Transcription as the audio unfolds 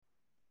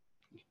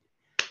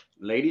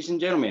Ladies and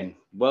gentlemen,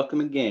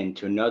 welcome again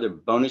to another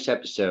bonus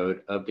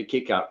episode of the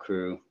Kickout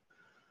Crew.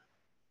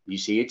 You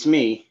see, it's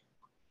me,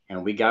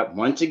 and we got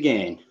once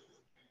again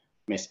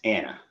Miss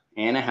Anna.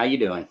 Anna, how you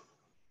doing?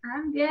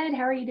 I'm good.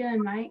 How are you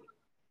doing, Mike?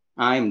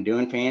 I'm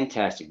doing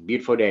fantastic.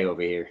 Beautiful day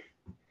over here.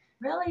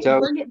 Really,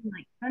 So, we're getting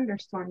like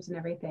thunderstorms and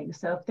everything.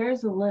 So if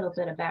there's a little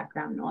bit of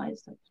background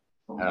noise that's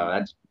going on.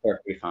 that's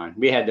perfectly fine.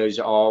 We had those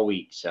all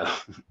week, so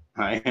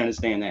I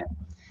understand that.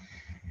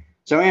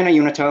 So, Anna,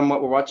 you want to tell them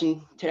what we're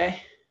watching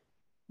today?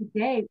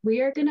 Today,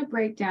 we are going to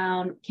break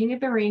down King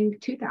of the Ring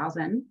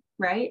 2000,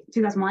 right?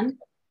 2001?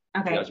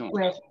 Okay, 2001.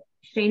 with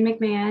Shane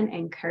McMahon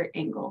and Kurt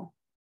Angle.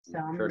 So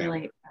I'm Kurt really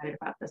Angle. excited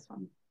about this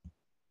one.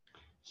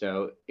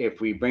 So, if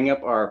we bring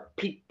up our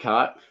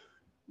Peacock,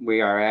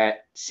 we are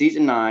at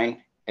season 9,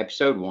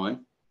 episode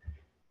 1,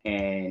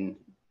 and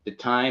the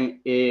time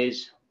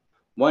is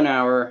 1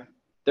 hour,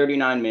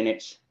 39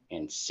 minutes,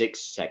 and 6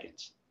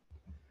 seconds.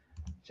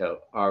 So,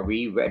 are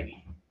we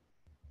ready?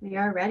 We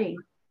are ready.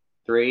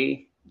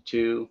 3,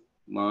 2,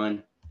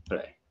 1,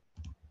 play.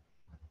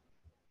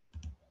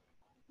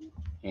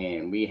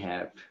 And we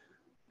have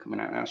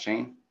coming out now,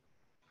 Shane.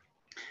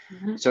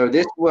 So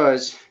this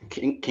was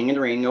King of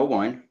the Ring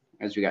 01,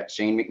 as we got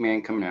Shane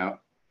McMahon coming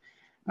out.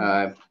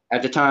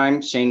 At the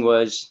time, Shane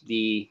was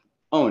the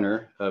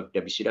owner of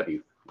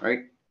WCW,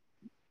 right?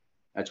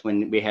 That's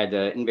when we had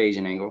the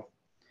invasion angle.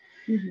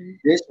 Mm-hmm.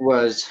 This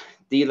was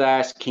the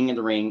last King of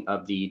the Ring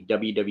of the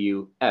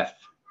WWF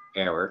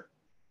era.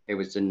 It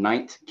was the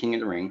 9th King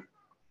of the Ring.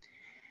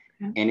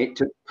 Okay. And it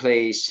took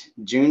place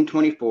June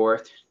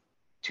 24th,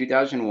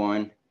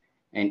 2001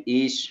 in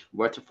East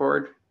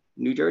Rutherford,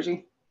 New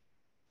Jersey,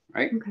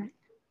 right? Okay.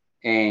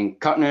 And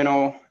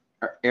Continental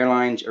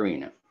Airlines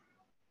Arena.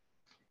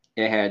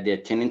 It had the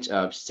attendance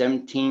of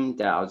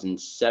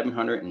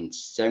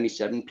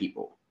 17,777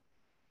 people.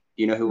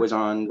 Do you know who was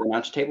on the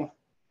announce table?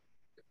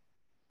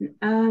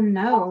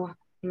 No,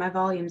 my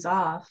volume's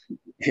off.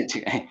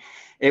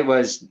 It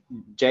was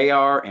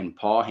JR and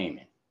Paul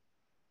Heyman.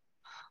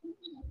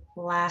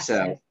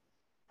 Classic.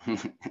 So,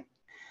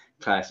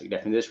 classic,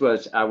 definitely. This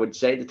was, I would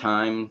say, the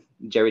time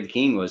Jerry the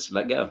King was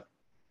let go.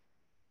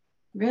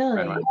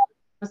 Really? Right.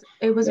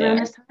 It was around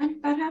this time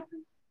that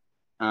happened?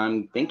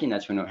 I'm thinking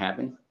that's when it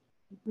happened.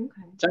 Okay.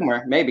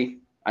 Somewhere,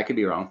 maybe. I could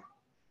be wrong.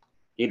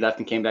 He left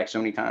and came back so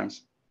many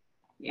times.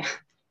 Yeah.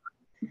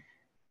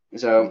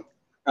 So,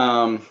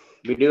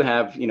 we do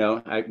have, we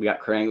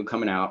got Kurt Angle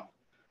coming out.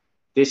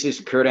 This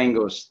is Kurt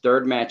Angle's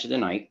third match of the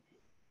night.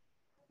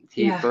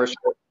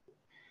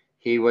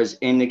 He was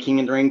in the King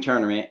of the Ring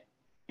tournament,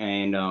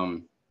 and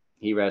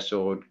he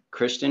wrestled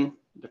Christian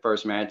the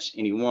first match,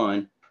 and he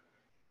won.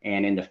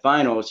 And in the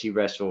finals, he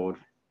wrestled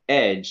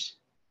Edge,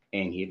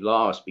 and he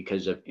lost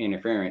because of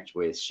interference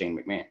with Shane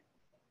McMahon.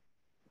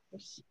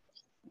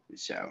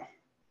 So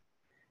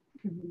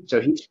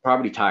he's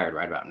probably tired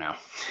right about now,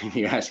 if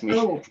you ask me.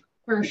 Oh,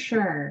 for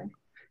sure.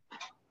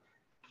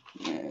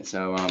 Yeah,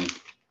 so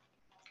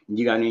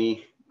you got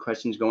any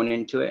questions going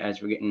into it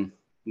as we're getting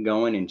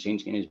going and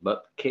Shane's getting his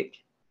butt kicked?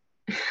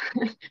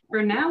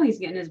 For now, he's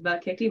getting his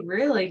butt kicked. He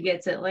really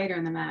gets it later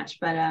in the match.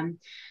 But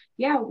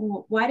yeah,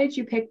 why did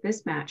you pick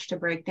this match to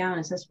break down?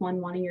 Is this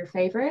one of your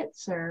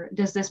favorites, or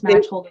does this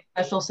match hold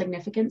special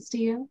significance to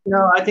you?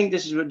 No, I think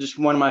this is just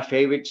one of my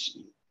favorites,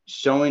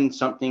 showing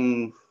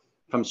something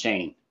from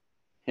Shane.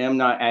 Him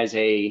not as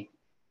a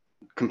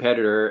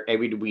competitor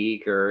every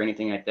week or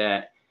anything like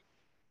that,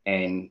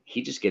 and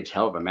he just gives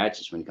hell of a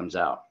matches when he comes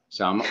out.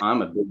 So I'm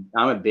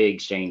a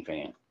big Shane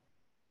fan.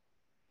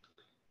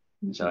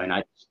 So, and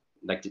I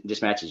like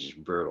this match is just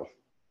brutal.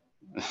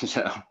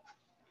 So,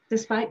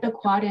 despite the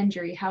quad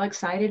injury, how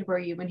excited were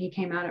you when he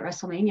came out at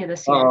WrestleMania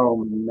this year?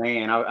 Oh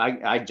man,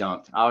 I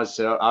jumped. I popped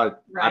so hard,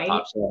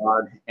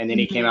 and then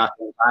he came out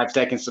 5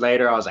 seconds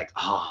later. I was like,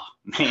 oh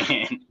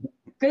man.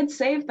 Good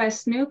save by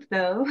Snoop,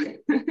 though.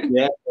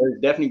 Yeah, it was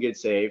definitely a good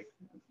save.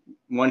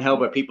 One hell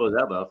of a people's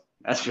elbow,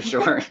 that's for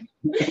sure.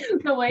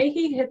 The way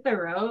he hit the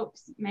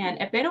ropes, man.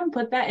 If they don't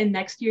put that in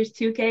next year's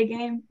 2K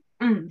game,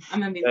 I'm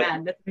gonna be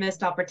mad. That's a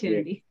missed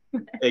opportunity. Yeah,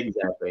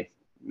 exactly.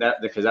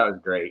 Because that was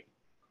great.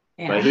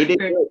 Yeah, but he did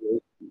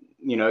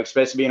good,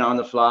 especially being on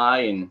the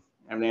fly and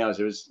everything else.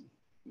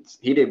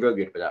 He did real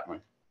good for that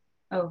one.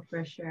 Oh,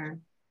 for sure.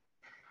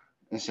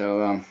 And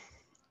so,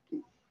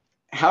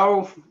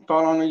 how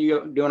far along are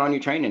you doing on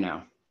your training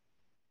now?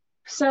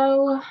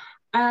 So,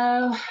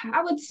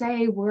 I would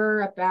say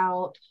we're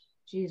about,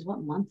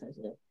 what month is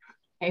it?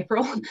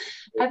 April.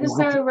 I would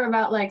say we're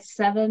about like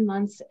 7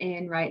 months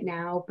in right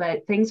now,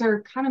 but things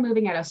are kind of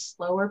moving at a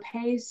slower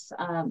pace,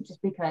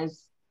 just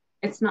because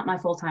it's not my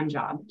full-time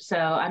job. So,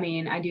 I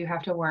mean, I do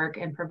have to work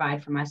and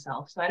provide for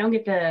myself. So I don't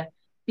get to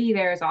be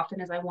there as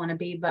often as I want to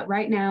be. But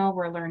right now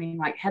we're learning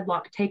like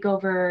headlock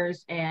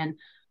takeovers and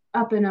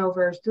up and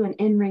overs, doing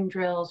in-ring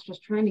drills,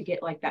 just trying to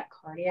get like that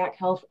cardiac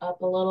health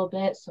up a little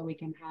bit so we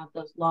can have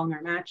those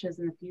longer matches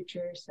in the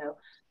future. So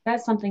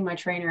that's something my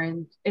trainer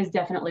is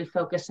definitely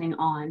focusing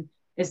on,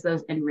 is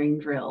those in-ring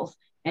drills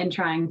and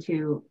trying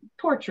to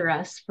torture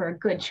us for a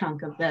good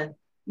chunk of the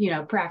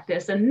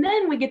practice. And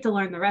then we get to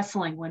learn the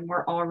wrestling when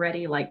we're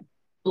already like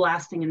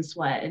blasting in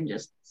sweat and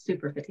just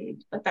super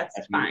fatigued. But that's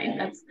fine.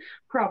 That's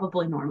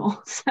probably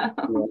normal. So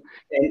yeah.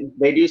 And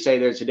they do say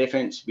there's a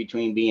difference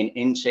between being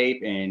in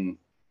shape and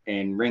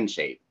ring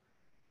shape.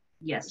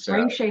 Yes,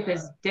 ring shape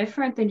is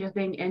different than just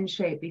being in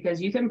shape, because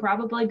you can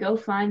probably go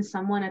find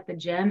someone at the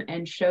gym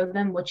and show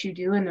them what you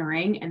do in the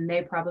ring, and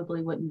they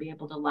probably wouldn't be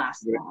able to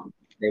last long.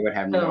 They would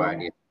have no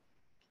idea.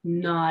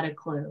 Not a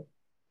clue.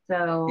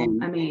 So,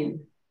 I mean,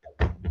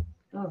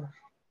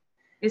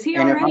 is he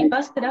already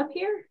busted up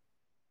here?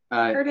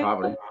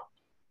 Probably.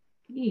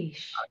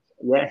 Yeesh.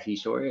 Yeah, he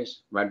sure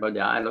is. Right above the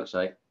eye, looks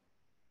like.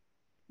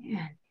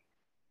 Yeah.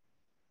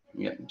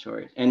 Yep, sure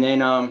is. And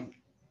then,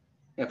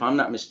 if I'm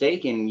not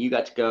mistaken, you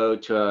got to go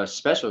to a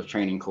special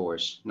training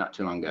course not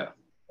too long ago.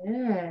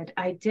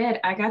 I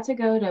did. I got to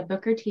go to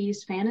Booker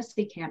T's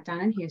fantasy camp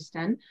down in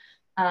Houston.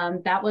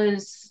 That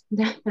was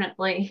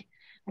definitely,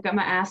 I got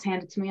my ass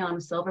handed to me on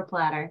a silver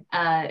platter.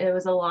 It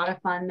was a lot of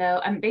fun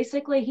though.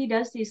 Basically he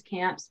does these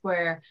camps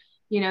where,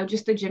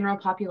 just the general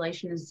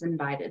population is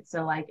invited.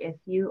 So like if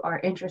you are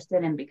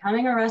interested in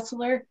becoming a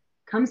wrestler,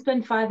 come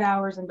spend 5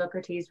 hours in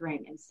Booker T's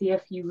ring and see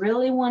if you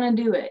really want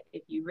to do it.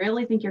 If you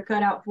really think you're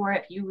cut out for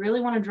it, if you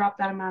really want to drop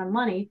that amount of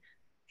money,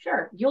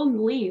 sure,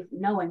 you'll leave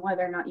knowing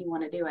whether or not you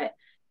want to do it.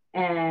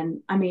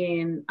 And I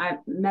mean, I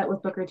met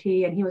with Booker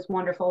T and he was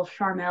wonderful.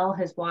 Charmel,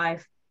 his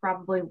wife,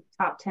 probably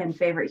top 10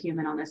 favorite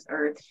human on this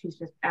earth. She's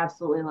just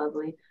absolutely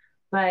lovely.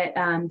 But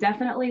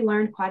definitely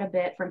learned quite a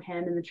bit from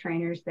him and the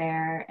trainers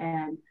there.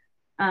 And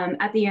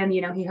at the end,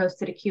 he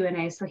hosted a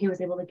Q&A, so he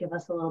was able to give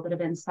us a little bit of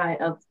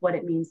insight of what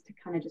it means to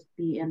kind of just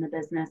be in the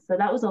business. So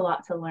that was a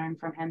lot to learn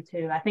from him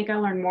too. I think I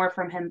learned more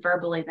from him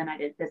verbally than I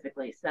did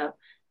physically. So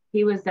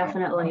he was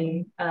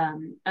definitely,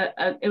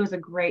 it was a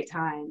great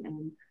time.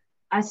 And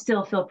I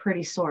still feel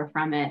pretty sore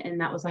from it. And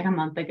that was like a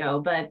month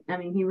ago. But I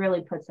mean, he really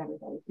puts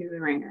everybody through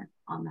the ringer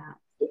on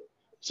that.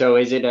 So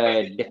is it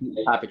a different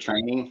type of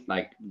training,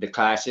 like the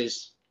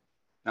classes?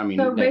 I mean,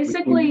 so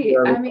basically,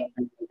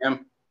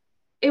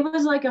 it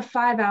was like a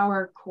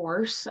 5-hour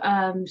course.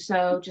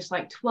 So just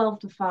like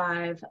 12 to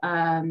 5.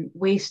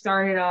 We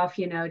started off,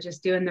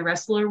 just doing the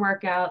wrestler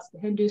workouts, the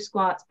Hindu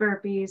squats,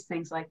 burpees,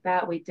 things like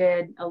that. We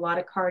did a lot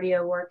of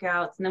cardio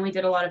workouts, and then we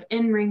did a lot of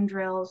in-ring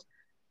drills.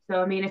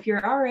 So, I mean, if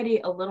you're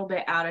already a little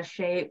bit out of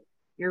shape,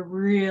 you're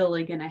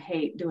really going to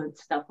hate doing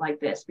stuff like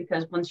this,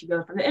 because once you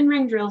go for the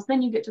in-ring drills,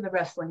 then you get to the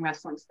wrestling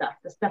stuff,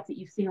 the stuff that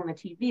you see on the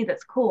TV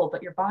that's cool,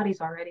 but your body's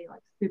already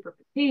like super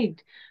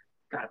fatigued.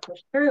 Got to push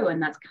through,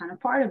 and that's kind of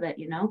part of it.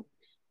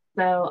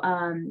 So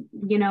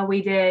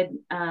we did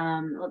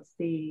let's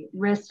see,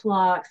 wrist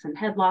locks and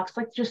headlocks,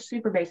 like just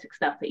super basic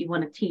stuff that you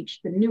want to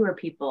teach the newer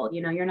people.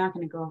 You're not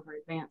going to go over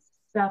advanced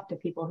stuff to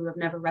people who have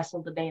never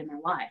wrestled a day in their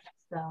life.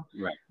 So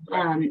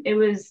it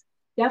was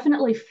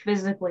definitely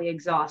physically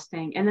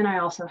exhausting, and then I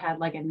also had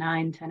like a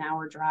 9-10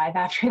 hour drive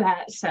after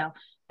that, so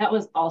that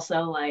was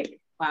also like,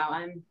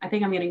 wow, I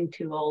think I'm getting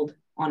too old,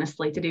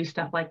 honestly, to do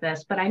stuff like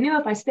this. But I knew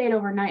if I stayed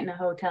overnight in a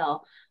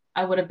hotel,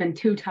 I would have been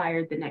too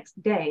tired the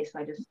next day. So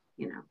I just,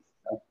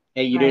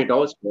 Hey, you did it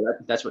old school.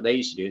 That's what they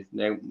used to do.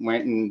 They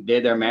went and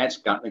did their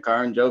match, got in the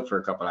car, and drove for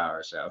a couple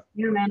hours. So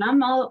yeah, man,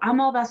 I'm all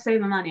about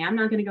saving money. I'm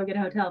not going to go get a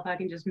hotel if I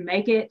can just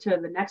make it to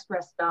the next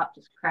rest stop,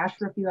 just crash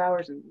for a few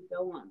hours and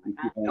go on.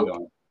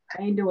 Like,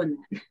 I ain't doing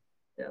that.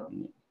 So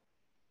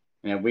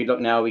yeah, we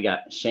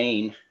got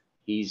Shane.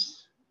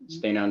 He's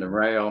staying on the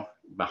rail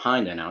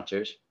behind the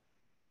announcers,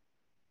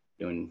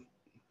 doing,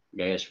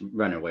 I guess,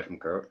 running away from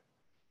Kurt.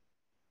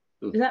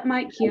 Is that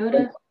Mike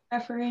KOTR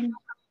refereeing?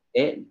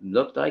 It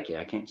looked like it.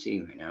 I can't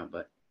see right now,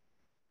 but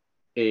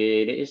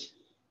it is.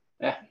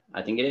 Yeah,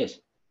 I think it is.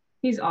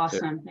 He's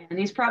awesome, man.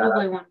 He's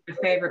probably one of my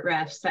favorite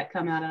refs that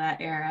come out of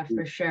that era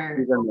for sure.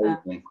 He's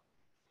amazing.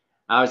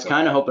 I was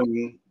kind of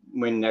hoping,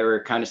 when they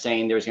were kind of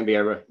saying there was going to be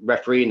a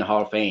referee in the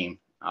Hall of Fame,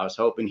 I was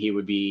hoping he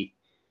would be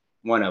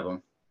one of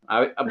them.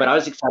 But I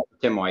was excited for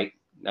Tim White.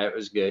 That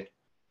was good.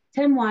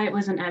 Tim White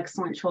was an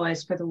excellent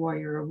choice for the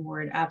Warrior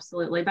Award,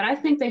 absolutely. But I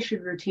think they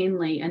should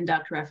routinely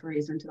induct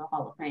referees into the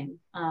Hall of Fame.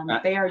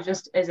 They are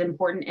just as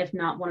important, if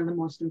not one of the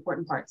most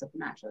important parts of the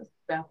matches.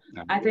 So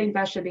I think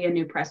that should be a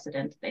new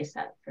precedent they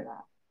set for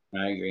that.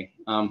 I agree.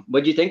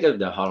 What do you think of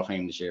the Hall of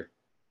Fame this year?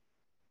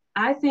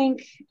 I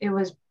think it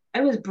was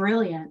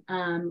brilliant.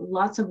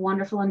 Lots of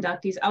wonderful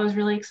inductees. I was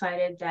really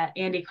excited that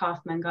Andy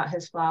Kaufman got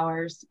his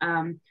flowers.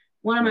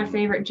 One of my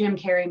favorite Jim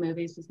Carrey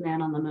movies is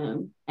Man on the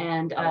Moon.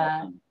 And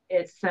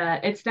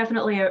it's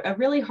definitely a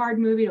really hard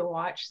movie to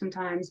watch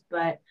sometimes,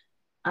 but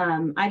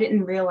I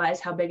didn't realize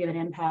how big of an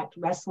impact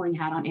wrestling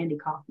had on Andy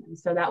Kaufman.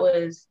 So that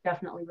was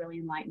definitely really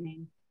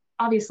enlightening.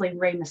 Obviously,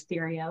 Rey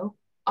Mysterio.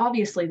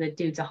 Obviously, the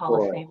dude's a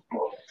Hall of Famer.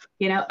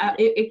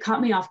 It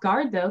caught me off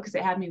guard though, because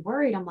it had me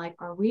worried. I'm like,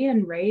 are we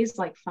in Rey's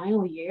like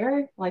final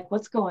year? Like,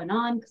 what's going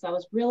on? Because I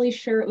was really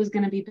sure it was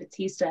going to be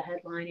Batista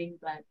headlining,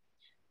 but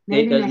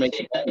maybe it does make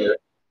sense.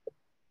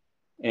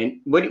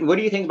 And what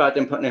do you think about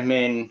them putting him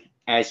in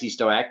as he's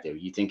still active?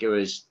 You think it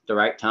was the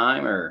right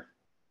time, or?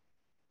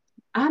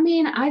 I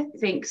mean, I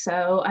think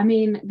so. I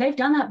mean, they've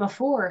done that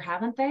before,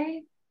 haven't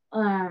they?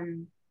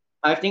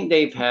 I think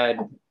they've had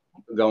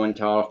go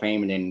into Hall of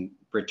Fame and then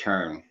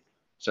return.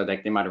 So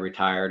like they might have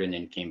retired and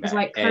then came It's back.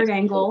 like Kurt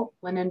Angle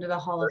went into the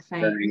Hall of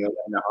Fame.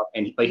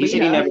 But he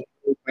said he never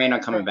planned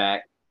on coming Right.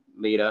 back.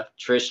 Lita,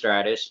 Trish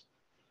Stratus.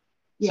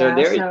 So Yeah,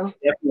 there is so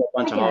definitely a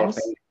bunch I of Hall of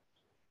guess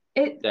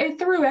Fame. it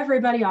threw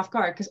everybody off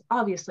guard because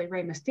obviously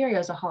Rey Mysterio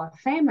is a Hall of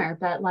Famer,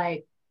 but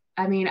like,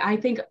 I mean, I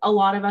think a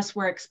lot of us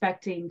were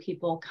expecting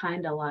people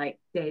kind of like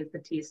Dave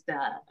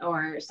Bautista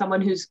or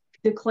someone who's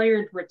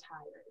declared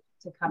retired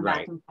to come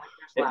back and plant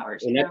their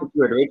flowers. And that's what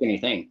you would originally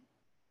think.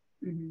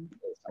 Mm-hmm.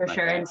 For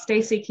sure. And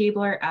Stacy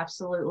Keibler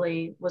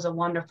absolutely was a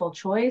wonderful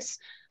choice.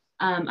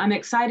 I'm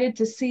excited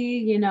to see,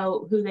 you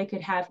know, who they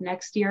could have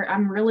next year.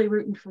 I'm really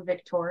rooting for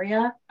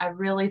Victoria. I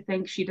really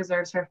think she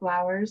deserves her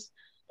flowers.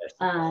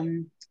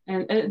 And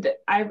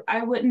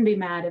I wouldn't be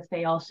mad if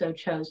they also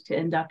chose to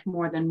induct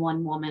more than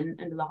one woman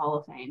into the Hall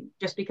of Fame,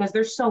 just because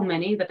there's so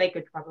many that they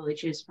could probably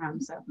choose from.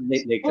 So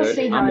we'll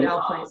see how it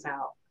all plays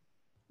out.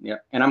 Yeah,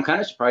 and I'm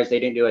kind of surprised they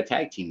didn't do a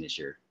tag team this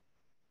year.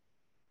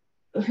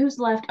 Who's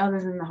left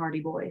other than the Hardy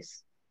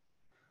Boys?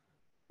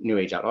 New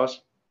Age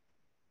Outlaws.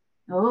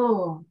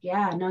 Oh,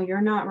 yeah, no,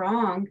 you're not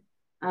wrong.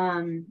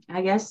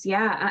 I guess,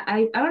 yeah,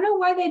 I don't know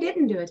why they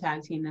didn't do a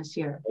tag team this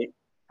year.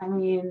 I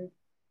mean,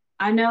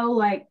 I know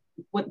like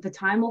what the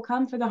time will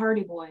come for the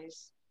Hardy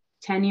Boys,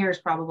 10 years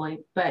probably,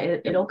 but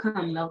it'll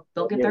come.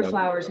 They'll get their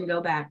flowers and go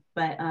back.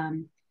 But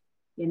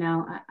you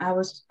know, I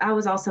was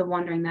also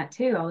wondering that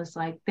too. I was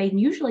like, they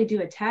usually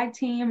do a tag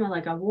team,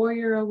 like a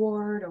Warrior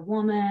Award, a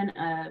woman,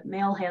 a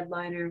male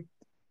headliner,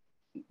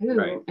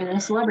 and a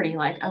celebrity.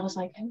 Like I was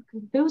like,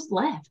 who's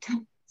left?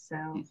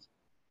 So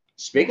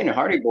speaking of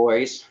Hardy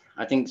Boys,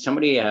 I think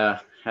somebody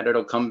had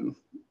it come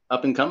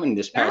up and coming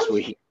this past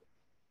week.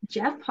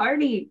 Jeff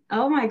Hardy.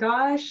 Oh my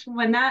gosh.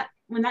 When that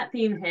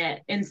theme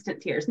hit,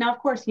 instant tears. Now, of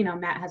course, you know,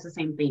 Matt has the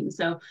same theme,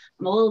 so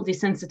I'm a little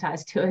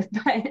desensitized to it.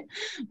 But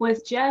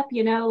with Jeff,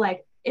 you know,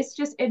 like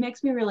it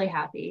makes me really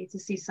happy to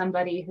see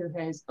somebody who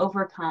has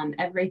overcome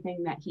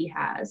everything that he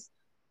has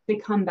to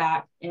come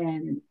back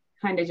and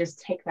kind of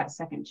just take that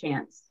second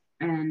chance.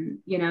 And,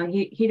 you know,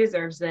 he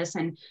deserves this.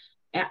 And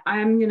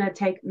I'm going to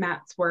take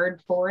Matt's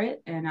word for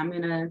it, and I'm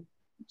going to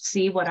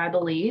see what I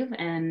believe.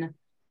 And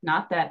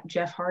not that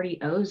Jeff Hardy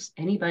owes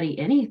anybody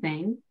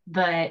anything,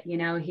 but, you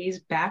know, he's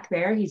back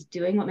there. He's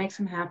doing what makes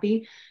him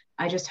happy.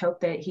 I just hope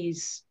that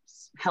he's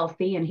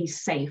healthy and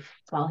he's safe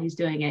while he's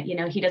doing it. You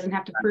know, he doesn't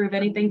have to prove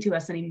anything to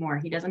us anymore.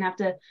 He doesn't have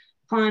to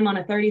climb on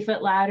a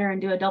 30-foot ladder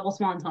and do a double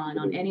swanton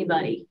on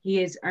anybody. He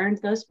has earned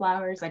those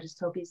flowers. I just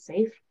hope he's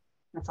safe.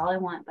 That's all I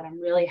want. But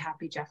I'm really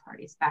happy Jeff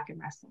Hardy's back in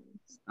wrestling.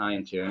 I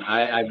am too.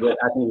 I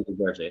think he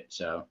deserves it.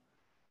 So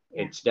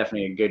it's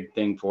definitely a good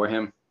thing for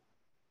him.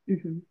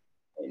 Mm-hmm.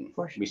 And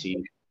we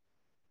see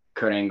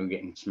Kurt Angle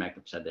getting smacked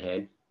upside the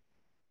head.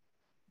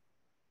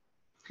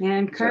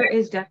 And Kurt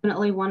is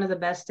definitely one of the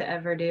best to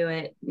ever do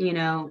it. You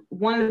know,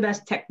 one of the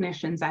best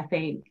technicians, I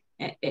think,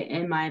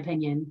 in my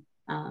opinion.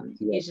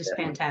 He's just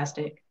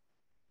fantastic.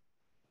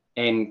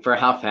 And for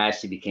how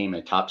fast he became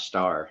a top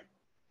star,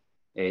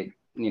 it,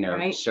 you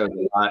know, showed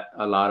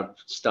a lot of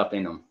stuff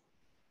in him.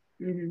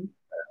 Mm-hmm.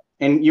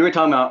 And you were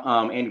talking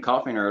about Andy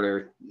Kaufman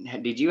earlier.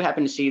 Did you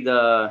happen to see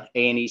the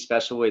A&E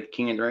special with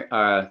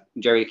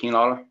Jerry King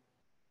Lawler?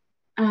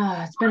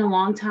 It's been a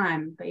long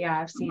time, but yeah,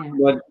 I've seen it.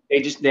 Well,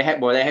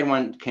 they had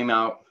one came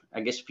out, I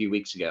guess, a few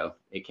weeks ago.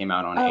 It came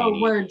out on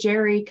A&E. Where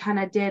Jerry kind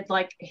of did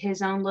like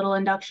his own little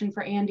induction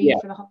for Andy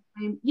for the whole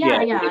time.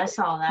 Yeah, I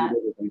saw that.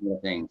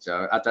 Thing.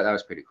 So I thought that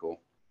was pretty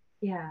cool.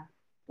 Yeah.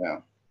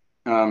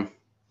 Yeah.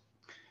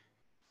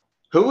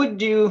 Who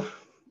would you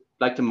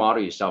like to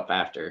model yourself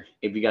after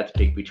if you got to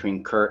pick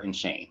between Kurt and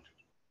Shane?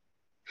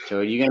 So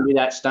are you going to be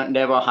that stunt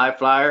devil high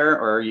flyer,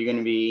 or are you going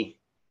to be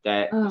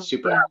that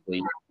super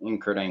athlete in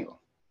Kurt Angle?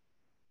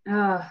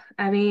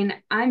 I mean,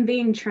 I'm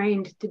being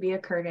trained to be a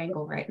Kurt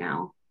Angle right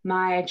now.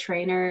 My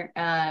trainer,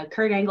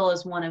 Kurt Angle,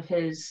 is one of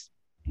his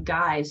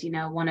guys, you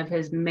know, one of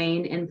his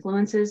main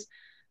influences.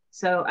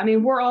 So, I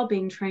mean, we're all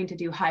being trained to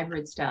do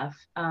hybrid stuff.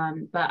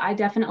 But I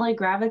definitely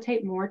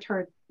gravitate more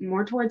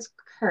towards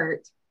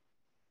Kurt.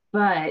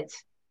 But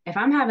if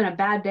I'm having a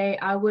bad day,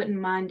 I wouldn't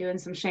mind doing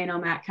some Shane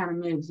O'Mac kind of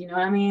moves. You know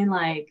what I mean?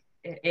 Like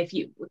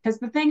because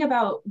the thing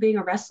about being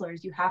a wrestler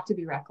is you have to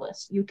be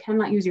reckless. You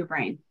cannot use your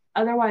brain.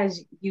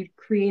 Otherwise, you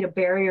create a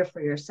barrier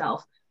for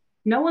yourself.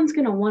 No one's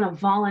going to want to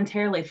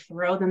voluntarily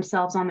throw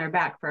themselves on their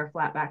back for a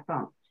flat back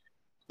bump.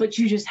 But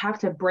you just have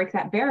to break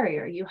that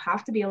barrier. You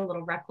have to be a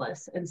little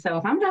reckless. And so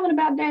if I'm having a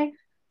bad day,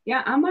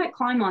 yeah, I might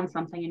climb on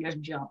something and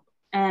just jump.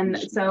 And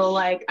so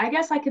like, I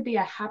guess I could be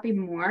a happy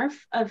morph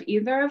of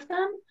either of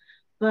them,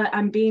 but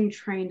I'm being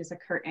trained as a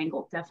Kurt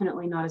Angle,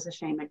 definitely not as a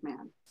Shane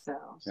McMahon. So.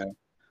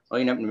 Well,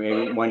 you know,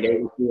 maybe one day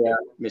we'll see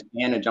Miss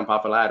Anna jump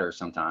off a ladder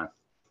sometime.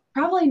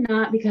 Probably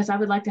not, because I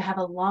would like to have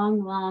a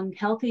long,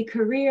 healthy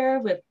career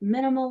with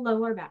minimal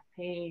lower back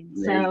pain.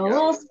 So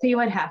we'll see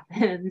what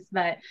happens.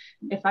 But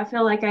if I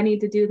feel like I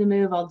need to do the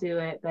move, I'll do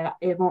it. But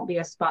it won't be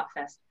a spot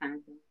fest kind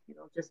of thing.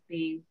 It'll just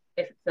be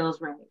if it feels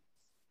right.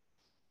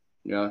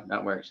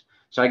 That works.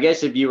 So I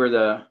guess if you were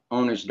the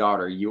owner's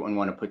daughter, you wouldn't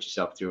want to put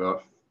yourself through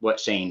what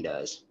Shane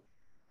does.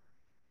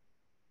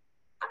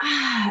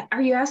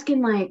 Are you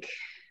asking like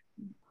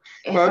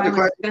if Well, I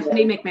was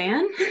Stephanie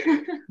McMahon?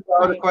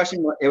 Well, the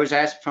question, it was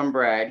asked from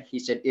Brad. He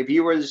said, if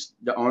you were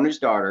the owner's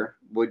daughter,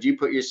 would you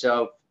put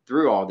yourself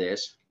through all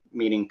this,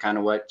 meaning kind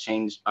of what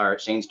Shane's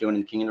doing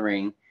in King of the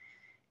Ring,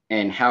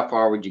 and how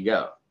far would you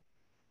go?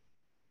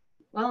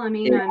 Well, I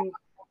mean,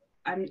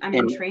 I'm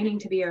in training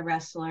to be a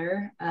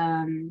wrestler.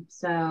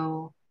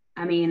 So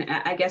I mean,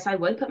 I guess I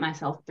would put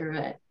myself through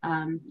it.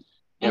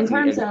 In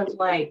terms of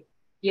like,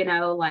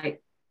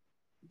 like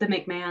the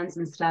McMahons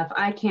and stuff,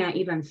 I can't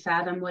even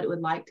fathom what it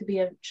would like to be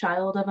a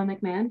child of a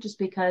McMahon, just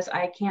because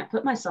I can't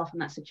put myself in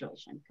that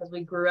situation, because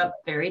we grew up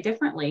very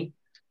differently,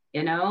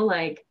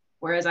 like,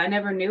 whereas I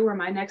never knew where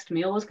my next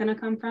meal was going to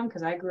come from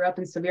because I grew up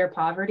in severe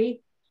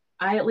poverty.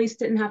 I at least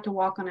didn't have to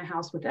walk on a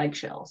house with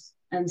eggshells.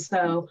 And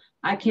so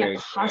I can't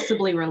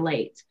possibly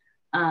relate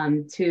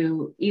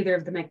to either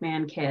of the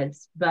McMahon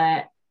kids.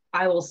 But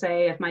I will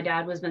say, if my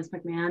dad was Vince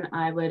McMahon,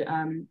 I would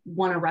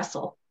want to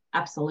wrestle.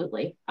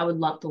 Absolutely. I would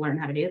love to learn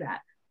how to do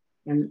that.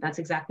 And that's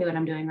exactly what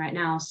I'm doing right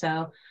now.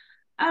 So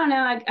I don't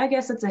know. I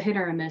guess it's a hit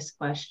or a miss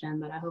question,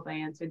 but I hope I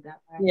answered that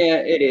right. Yeah,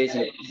 it is.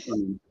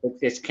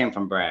 It's came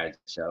from Brad,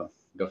 so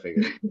go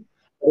figure.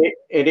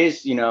 It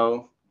is,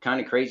 kind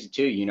of crazy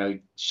too.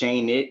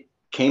 Shane, it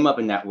came up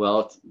in that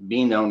wealth,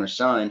 being the owner's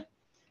son,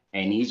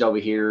 and he's over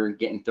here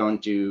getting thrown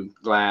to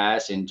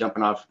glass and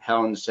jumping off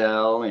Hell in the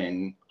Cell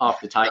and off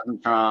the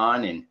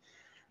Titantron, and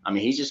I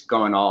mean, he's just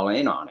going all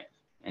in on it,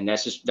 and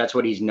that's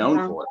what he's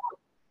known for.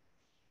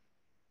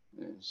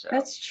 So.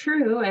 That's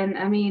true. And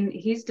I mean,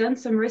 he's done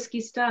some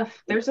risky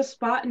stuff. There's a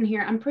spot in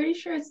here, I'm pretty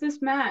sure it's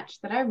this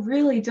match, that I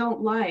really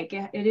don't like.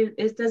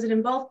 Does it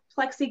involve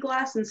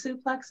plexiglass and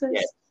suplexes?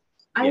 Yes.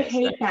 I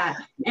hate that.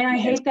 And I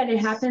hate that it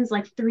happens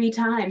like 3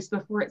 times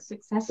before it's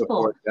successful.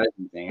 Before it does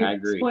anything. I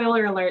agree.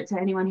 Spoiler alert to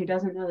anyone who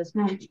doesn't know this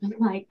match, but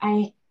like,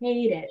 I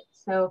hate it.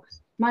 So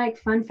Mike,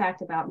 fun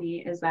fact about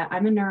me is that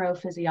I'm a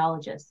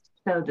neurophysiologist.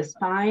 So the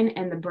spine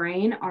and the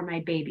brain are my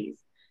babies.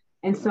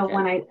 And so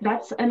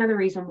that's another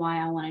reason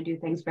why I want to do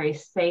things very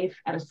safe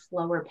at a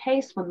slower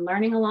pace. When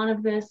learning a lot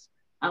of this,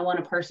 I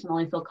want to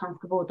personally feel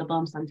comfortable with the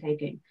bumps I'm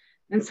taking.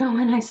 And so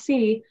when I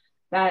see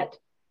that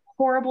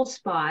horrible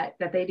spot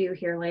that they do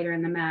here later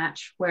in the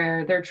match,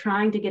 where they're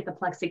trying to get the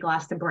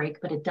plexiglass to break,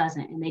 but it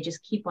doesn't, and they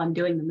just keep on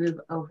doing the move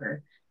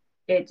over,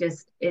 it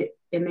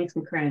makes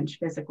me cringe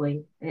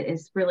physically.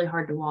 It's really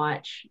hard to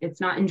watch.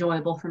 It's not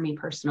enjoyable for me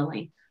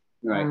personally.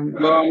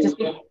 Right.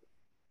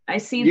 I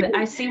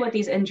see what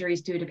these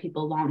injuries do to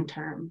people long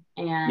term,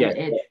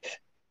 and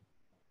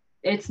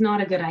it's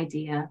not a good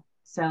idea.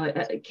 So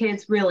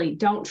kids, really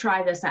don't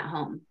try this at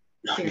home.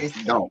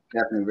 Seriously, don't,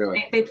 definitely,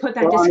 really. They put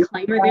that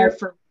disclaimer there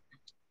for.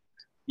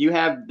 You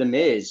have The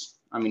Miz.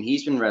 I mean,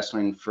 he's been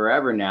wrestling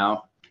forever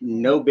now.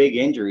 No big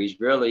injuries,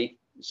 really.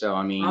 So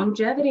I mean,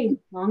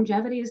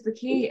 longevity is the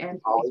key, and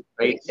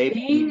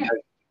being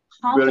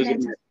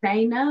confident to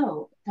say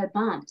no to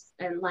bumps,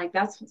 and like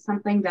that's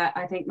something that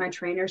I think my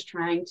trainer's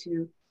trying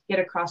to get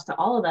across to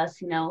all of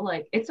us.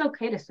 Like, it's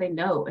okay to say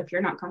no if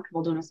you're not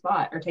comfortable doing a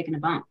spot or taking a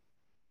bump.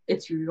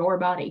 It's your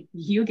body.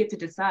 You get to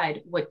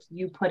decide what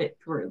you put it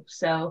through.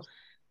 So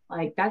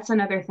like, that's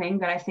another thing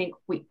that I think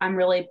I'm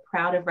really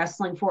proud of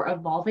wrestling for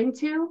evolving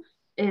to,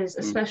 is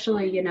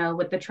especially,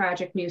 with the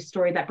tragic news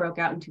story that broke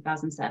out in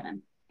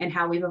 2007 and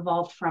how we've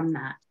evolved from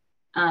that,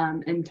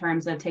 in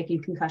terms of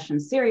taking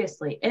concussions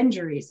seriously,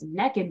 injuries,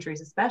 neck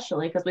injuries,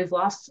 especially because we've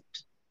lost,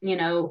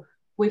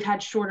 we've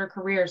had shorter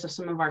careers of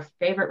some of our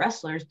favorite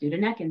wrestlers due to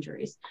neck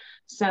injuries.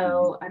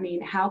 So, I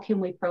mean, how can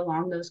we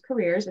prolong those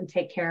careers and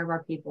take care of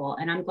our people?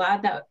 And I'm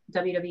glad that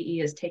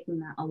WWE is taking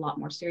that a lot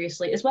more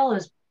seriously, as well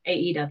as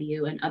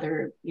AEW and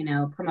other,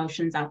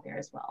 promotions out there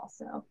as well.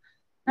 So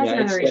that's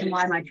another reason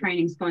why my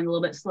training's going a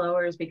little bit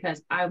slower, is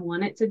because I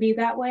want it to be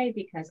that way,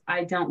 because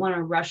I don't want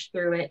to rush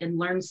through it and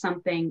learn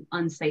something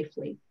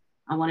unsafely.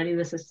 I want to do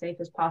this as safe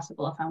as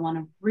possible if I want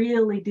to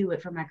really do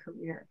it for my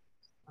career.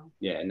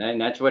 Yeah,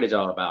 and that's what it's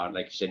all about.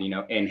 Like you said,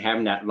 and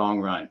having that long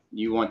run.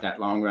 You want that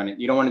long run.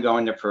 You don't want to go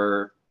in there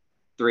for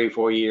 3 or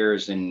 4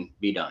 years and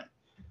be done.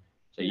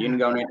 So you can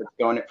go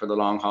in it for the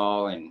long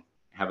haul and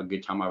have a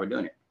good time while we're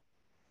doing it.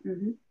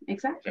 Mm-hmm.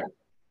 Exactly.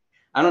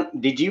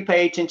 Did you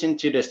pay attention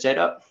to the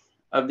setup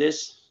of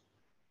this?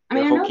 I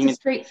mean, I know it's a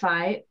street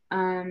fight.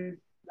 Well,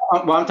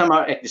 I'm talking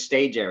about at the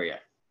stage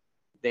area.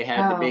 They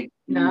had the big.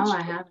 No,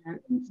 I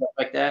haven't. Stuff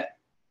like that.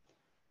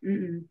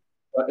 Mm-mm.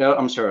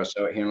 I'm sure I'll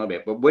show it here in a little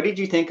bit. But what did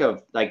you think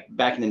of, like,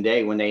 back in the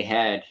day when they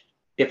had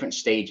different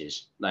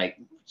stages, like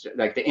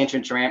the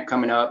entrance ramp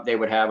coming up? They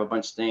would have a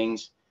bunch of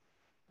things.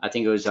 I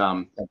think it was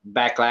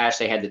Backlash.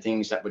 They had the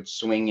things that would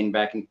swing in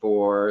back and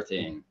forth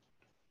and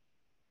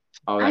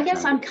all that. I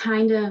guess I'm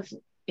kind of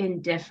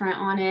indifferent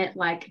on it.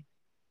 Like,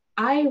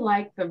 I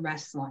like the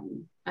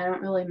wrestling. I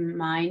don't really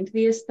mind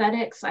the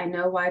aesthetics. I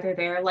know why they're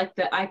there. Like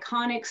the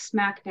iconic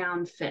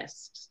SmackDown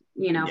fist,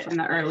 from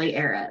the early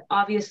era.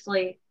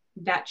 Obviously,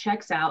 that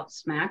checks out,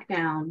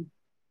 SmackDown.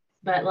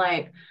 But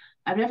like,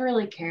 I've never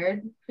really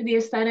cared for the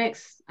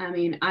aesthetics. I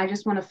mean, I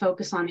just want to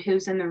focus on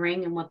who's in the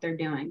ring and what they're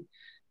doing.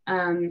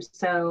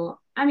 So,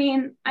 I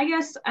mean, I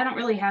guess I don't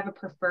really have a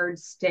preferred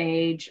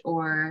stage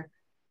or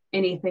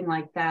anything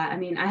like that. I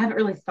mean, I haven't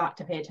really thought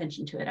to pay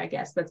attention to it, I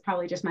guess. That's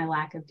probably just my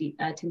lack of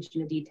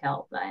attention to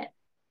detail. But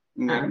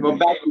well,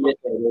 back in this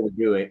day, they would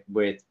do it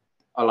with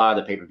a lot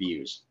of the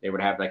pay-per-views. They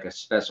would have like a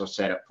special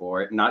setup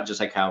for it, not just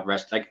like how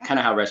kind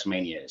of how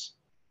WrestleMania is.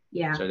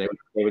 Yeah. So they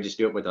would just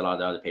do it with a lot of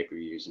the other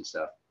pay-per-views and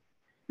stuff.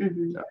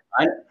 Mm-hmm.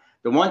 So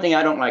the one thing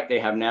I don't like they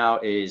have now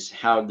is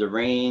how the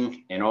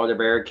ring and all the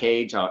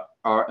barricades are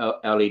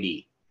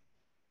LED.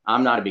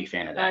 I'm not a big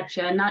fan of that.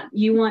 Gotcha. Not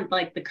you want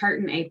like the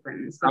curtain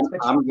aprons. That's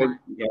what you want.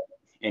 Yeah.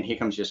 And here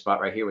comes your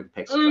spot right here with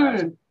the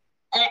plexiglass.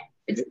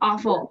 It's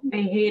awful. I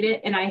hate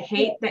it, and I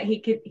hate that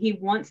he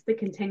wants to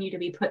continue to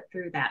be put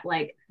through that.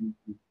 Like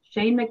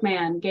Shane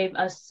McMahon gave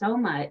us so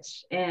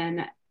much,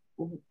 and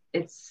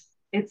it's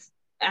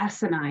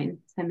asinine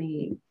to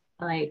me.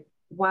 Like,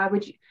 why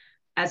would you,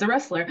 as a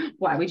wrestler,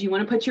 why would you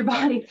want to put your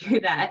body through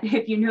that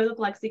if you know the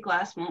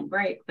plexiglass won't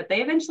break? But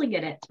they eventually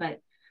get it.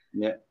 But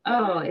yeah.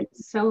 Oh, it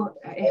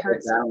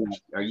hurts.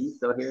 Are you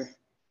still here?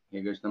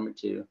 Here goes number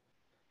 2.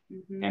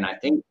 Mm-hmm. And I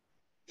think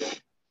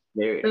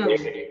there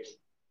it is.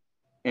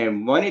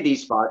 And one of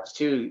these spots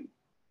too,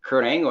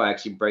 Kurt Angle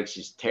actually breaks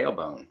his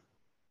tailbone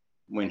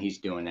when he's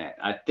doing that.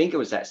 I think it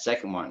was that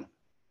second one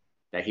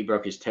that he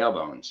broke his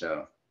tailbone.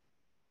 So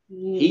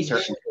he's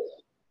hurting.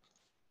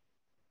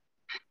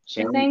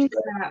 The things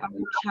that our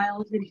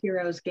childhood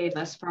heroes gave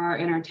us for our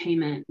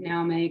entertainment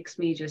now makes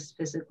me just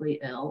physically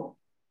ill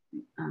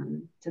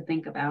to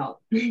think about.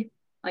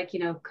 Like,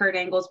 Kurt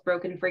Angle's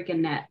broken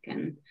freaking neck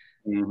and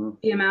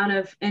the amount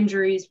of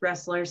injuries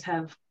wrestlers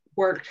have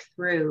worked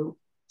through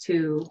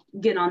to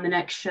get on the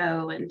next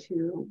show and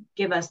to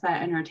give us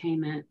that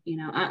entertainment.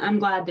 I'm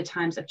glad the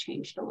times have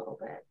changed a little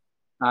bit.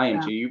 I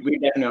am too. We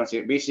definitely don't see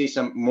it. We see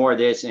some more of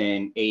this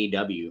in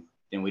AEW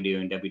than we do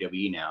in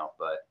WWE now,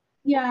 but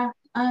yeah,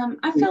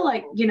 I feel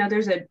like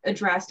there's a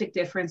drastic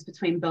difference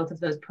between both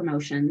of those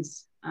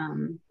promotions.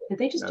 Did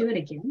they just do it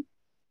again?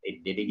 They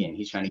did again.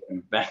 He's trying to get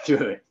him back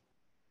to it.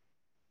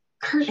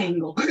 Kurt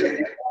Angle.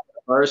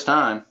 First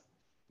time,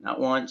 not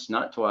once,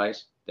 not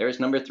twice. There's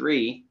number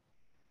 3.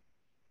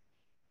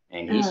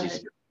 And he's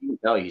just, you can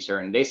tell he's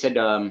hurting. They said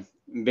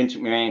Vince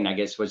McMahon, I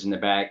guess, was in the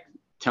back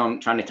trying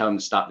to tell him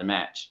to stop the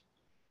match.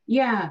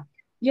 Yeah.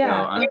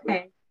 So,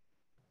 okay.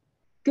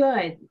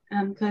 Good.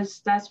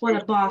 Because that's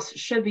what a boss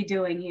should be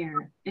doing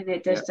here. And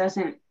it just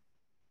doesn't.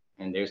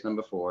 And there's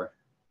number 4.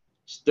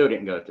 Still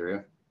didn't go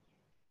through.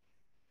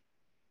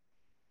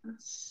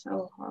 That's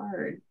so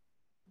hard.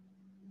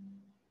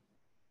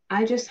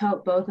 I just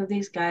hope both of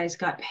these guys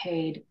got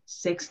paid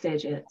 6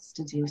 digits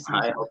to do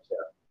something. I hope so.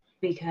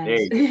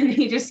 Because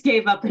he just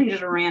gave up and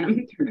just ran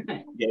him through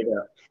it.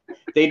 Yeah.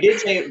 They did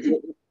say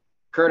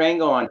Kurt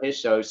Angle on his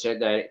show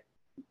said that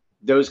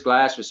those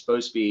glass was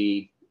supposed to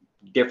be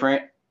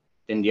different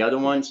than the other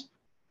ones,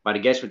 but I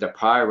guess with the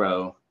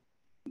pyro,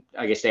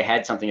 I guess they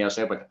had something else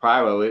there, but the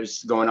pyro, it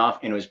was going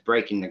off and it was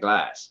breaking the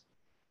glass.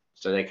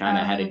 So they kind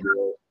of had to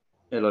do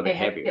it a little bit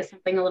heavier. Get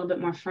something a little bit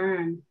more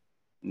firm.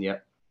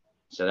 Yep.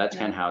 So that's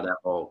kind of how that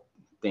whole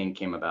thing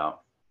came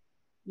about.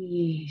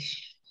 Yeesh.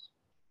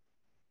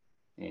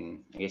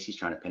 And I guess he's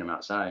trying to pin him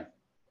outside.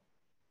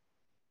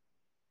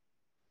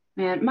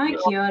 Man, Mike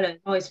Chioda is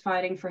always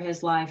fighting for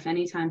his life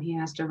anytime he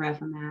has to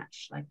ref a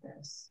match like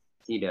this.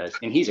 He does.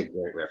 And he's a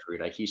great referee,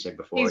 like you said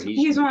before.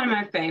 He's one of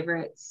my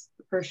favorites,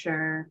 for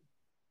sure.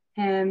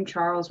 Him,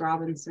 Charles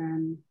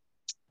Robinson.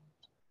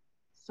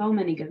 So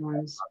many good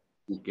ones.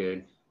 He's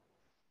good.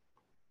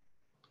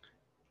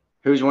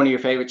 Who's one of your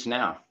favorites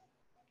now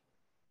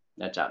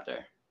that's out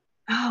there?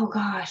 Oh,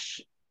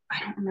 gosh. I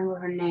don't remember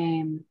her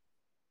name.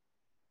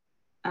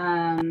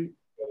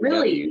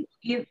 Really,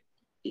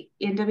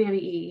 in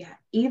WWE,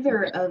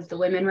 either of the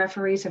women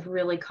referees have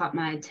really caught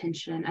my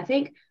attention. I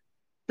think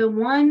the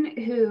one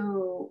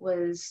who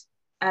was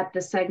at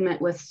the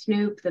segment with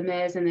Snoop, The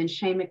Miz, and then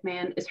Shane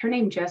McMahon, is her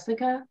name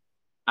Jessica?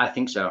 I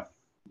think so.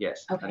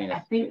 Yes. Okay, I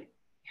think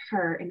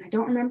her, and I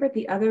don't remember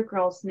the other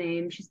girl's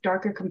name. She's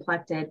darker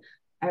complected.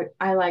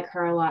 I like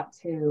her a lot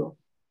too.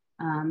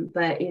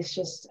 But it's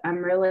just I'm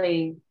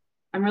really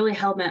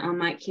hell-bent on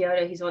Mike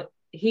Chioda.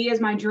 He is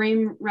my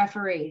dream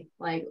referee.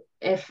 Like,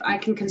 if I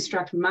can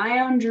construct my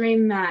own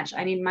dream match,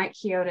 I need Mike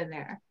Chioda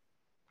there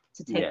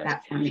to take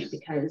that for me,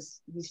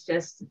 because he's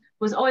just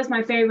was always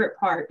my favorite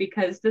part,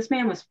 because this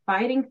man was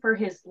fighting for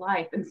his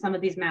life in some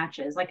of these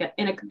matches. Like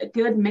in a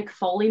good Mick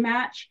Foley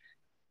match,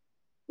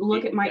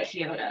 look at Mike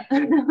Chioda.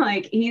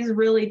 Like, he's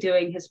really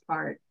doing his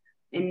part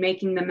in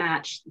making the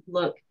match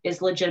look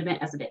as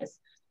legitimate as it is.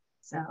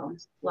 So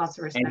lots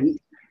of respect. And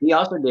he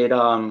also did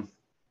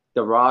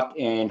The Rock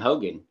and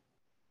Hogan.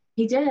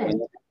 He did.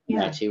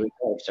 Yeah.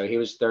 So he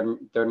was third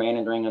man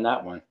in the ring on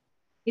that one.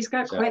 He's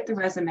got quite the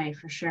resume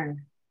for sure.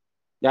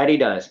 That he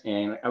does.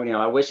 And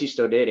I wish he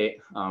still did it.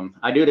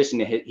 I do listen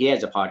to he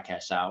has a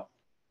podcast out.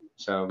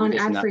 So on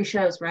ad-free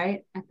shows,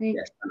 right? I think.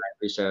 Yes, on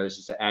ad-free shows.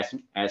 It's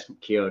Ask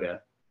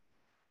Chioda.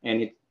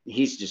 And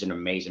he's just an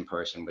amazing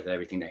person with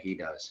everything that he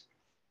does.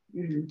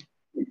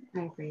 Mm-hmm.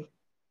 I agree.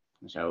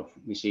 So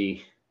we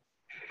see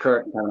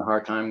Kurt having a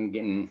hard time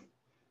getting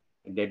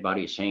the dead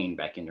body of Shane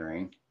back in the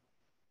ring.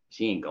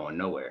 He ain't going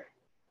nowhere.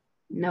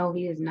 No,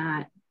 he is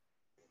not.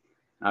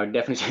 I would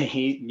definitely say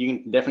you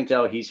can definitely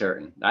tell he's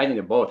hurting. I think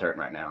they're both hurting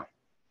right now.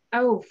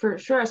 Oh, for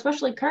sure.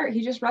 Especially Kurt.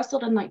 He just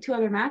wrestled in like 2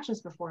 other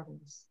matches before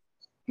this.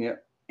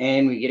 Yep.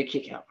 And we get a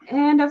kick out.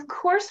 And of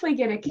course we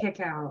get a kick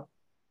out.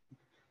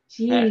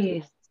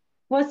 Jeez.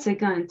 What's it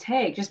going to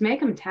take? Just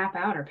make him tap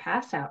out or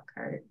pass out,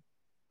 Kurt.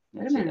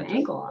 Put him in an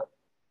ankle up.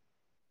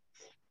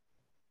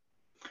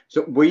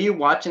 So were you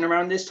watching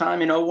around this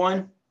time in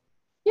 01?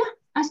 Yeah,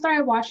 I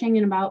started watching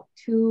in about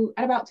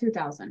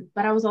 2000,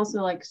 but I was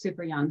also like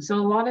super young. So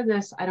a lot of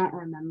this I don't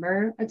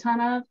remember a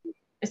ton of,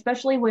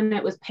 especially when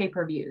it was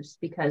pay-per-views,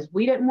 because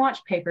we didn't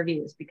watch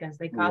pay-per-views because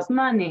they cost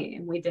money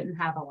and we didn't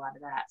have a lot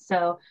of that.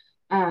 So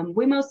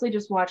we mostly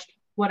just watched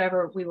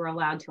whatever we were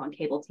allowed to on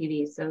cable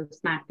TV, so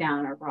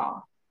SmackDown or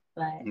Raw.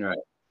 But right.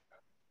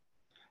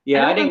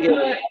 Yeah, I didn't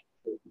get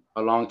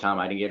a long time.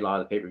 I didn't get a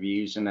lot of the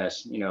pay-per-views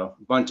unless, a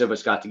bunch of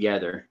us got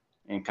together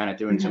and kind of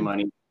threw in some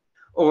money.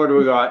 Or do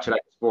we go out to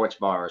like a sports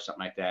bar or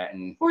something like that?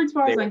 And sports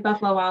bars like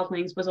Buffalo Wild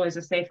Wings was always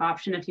a safe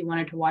option if you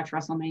wanted to watch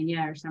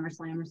WrestleMania or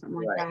SummerSlam or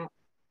something like that.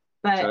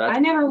 But so I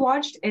never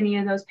watched any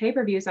of those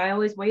pay-per-views. I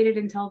always waited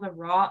until the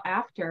Raw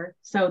after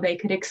so they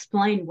could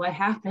explain what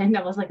happened.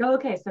 I was like, oh,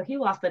 okay, so he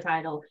lost the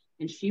title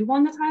and she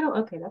won the title.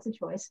 Okay, that's a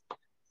choice.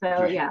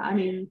 So yeah, I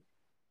mean,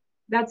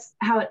 that's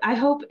how I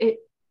hope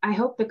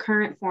the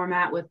current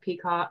format with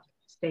Peacock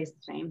stays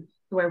the same,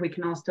 where we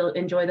can all still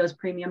enjoy those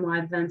premium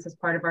live events as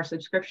part of our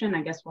subscription.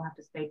 I guess we'll have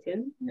to stay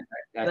tuned.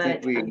 I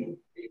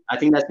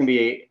think that's gonna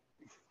be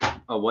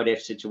a what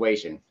if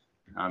situation.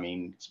 I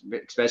mean,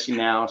 especially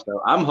now.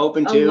 So I'm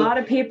hoping to. A lot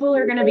of people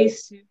are going to be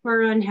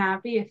super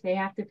unhappy if they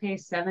have to pay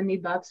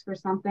 $70 for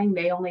something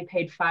they only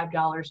paid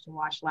 $5 to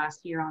watch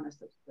last year on a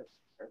subscription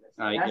service.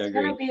 So that's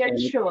going to be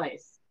a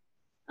choice.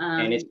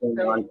 And it's been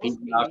on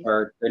Peacock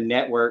or the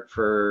network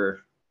for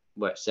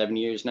what, 7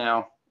 years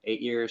now,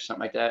 8 years, something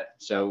like that.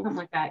 So something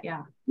like that,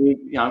 yeah.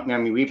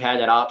 We've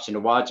had that option to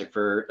watch it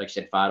for, like I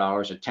said,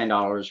 $5 or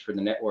 $10 for the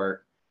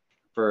network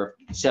for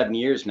 7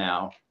 years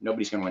now.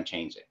 Nobody's going to want to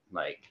change it.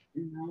 Like,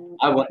 no.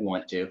 I wouldn't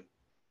want to.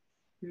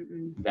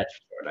 That's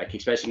for sure. Like,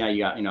 especially now you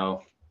got,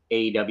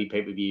 AEW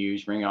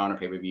pay-per-views, Ring of Honor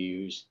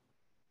pay-per-views,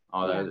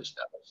 all that other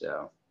stuff.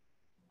 So,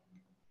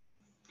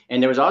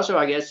 and there was also,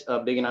 I guess, a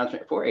big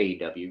announcement for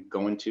AEW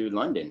going to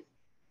London.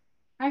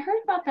 I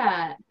heard about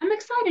that. I'm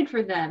excited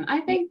for them. I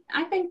think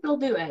they'll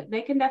do it.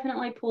 They can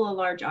definitely pull a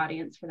large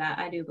audience for that.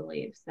 I do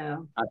believe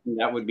so. I think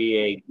that would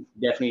be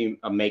definitely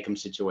a make 'em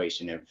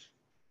situation if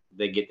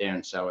they get there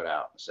and sell it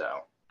out.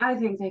 So I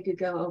think they could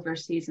go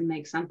overseas and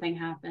make something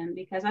happen,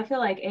 because I feel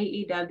like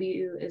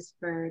AEW is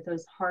for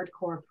those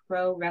hardcore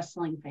pro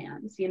wrestling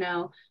fans,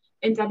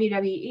 and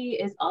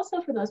WWE is also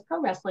for those pro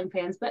wrestling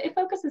fans, but it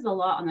focuses a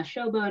lot on the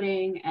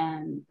showboating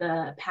and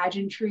the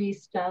pageantry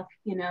stuff,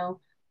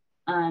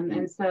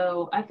 and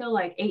so I feel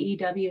like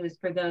AEW is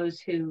for those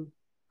who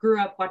grew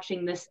up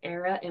watching this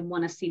era and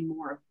want to see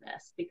more of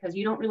this, because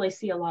you don't really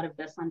see a lot of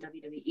this on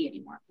WWE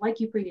anymore, like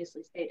you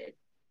previously stated.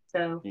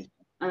 So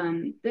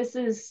this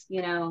is,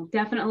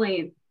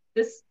 definitely,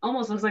 this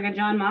almost looks like a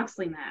Jon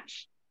Moxley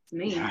match to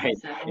me. Right.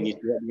 So, and you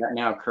got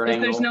now Kurt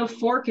Angle. There's no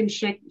fork in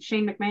Shane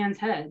McMahon's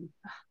head.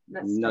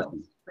 That still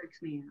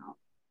freaks me out.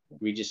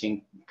 We just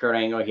seen Kurt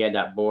Angle. He had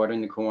that board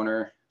in the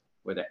corner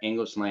with an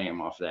angle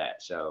slam off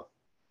that. So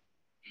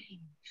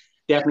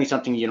definitely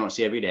something you don't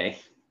see every day.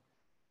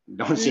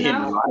 Don't see it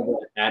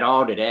at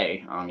all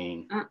today. I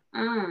mean.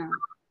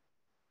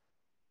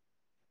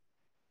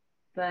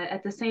 But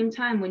at the same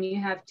time, when you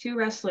have two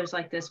wrestlers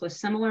like this with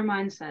similar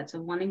mindsets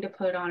of wanting to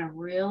put on a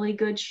really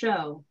good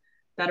show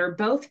that are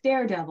both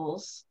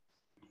daredevils,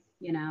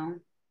 and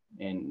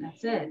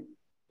that's it.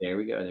 There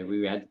we go. There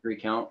we had the 3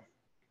 count.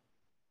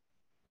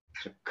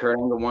 So Kurt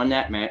Angle won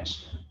that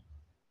match.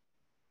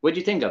 What'd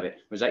you think of it?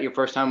 Was that your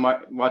first time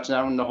watching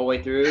that one the whole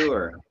way through,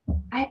 or?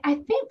 I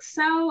think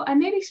so. I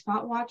maybe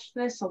spot watched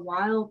this a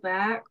while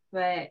back,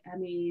 but I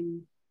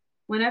mean,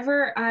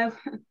 whenever I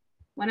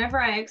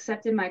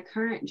accepted my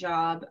current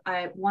job,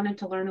 I wanted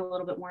to learn a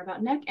little bit more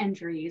about neck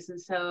injuries.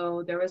 And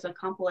so there was a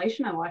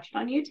compilation I watched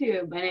on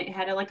YouTube, and it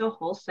had a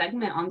whole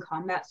segment on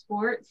combat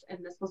sports.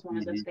 And this was one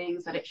of the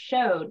things that it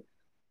showed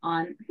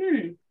on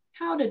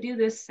how to do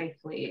this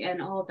safely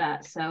and all of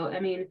that. So, I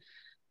mean,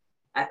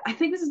 I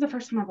think this is the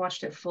first time I've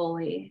watched it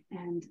fully,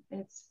 and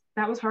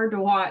that was hard to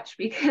watch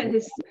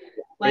because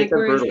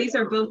whereas these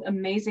are both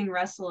amazing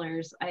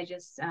wrestlers, I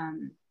just,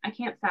 I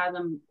can't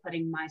fathom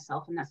putting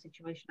myself in that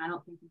situation. I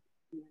don't think.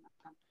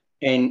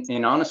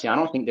 And honestly, I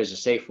don't think there's a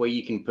safe way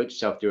you can put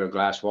yourself through a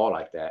glass wall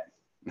like that.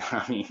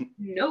 I mean,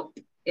 nope.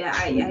 Yeah,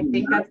 I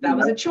think that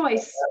was a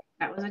choice.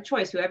 That was a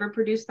choice. Whoever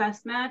produced that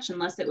match,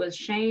 unless it was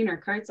Shane or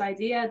Kurt's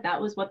idea, that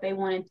was what they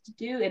wanted to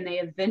do, and they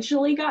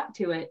eventually got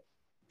to it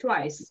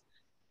twice.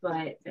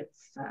 But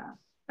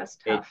that's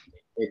tough.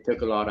 It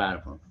took a lot out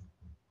of them.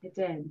 It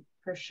did.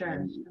 For sure.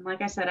 And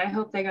like I said, I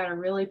hope they got a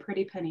really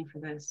pretty penny for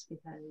this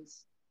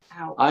because,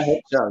 ouch. I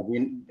hope so.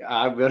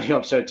 I really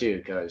hope so too,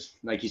 because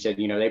like you said,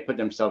 they put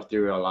themselves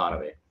through a lot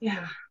of it.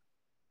 Yeah.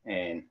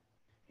 And,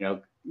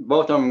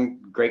 both of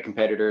them great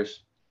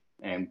competitors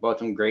and both of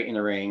them great in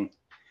the ring.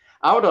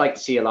 I would like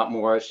to see a lot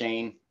more of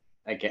Shane,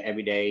 like an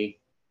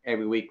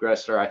every week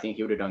wrestler. I think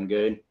he would have done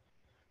good.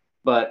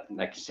 But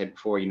like I said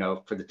before,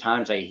 for the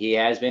times that he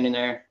has been in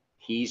there,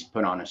 he's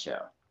put on a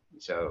show.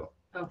 So.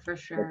 Oh, for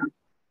sure.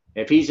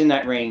 If he's in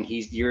that ring,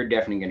 you're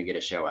definitely going to get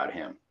a show out of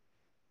him.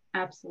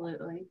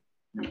 Absolutely.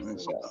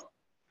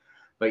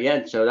 But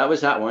yeah, so that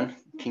was that one,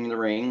 King of the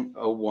Ring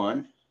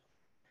 01.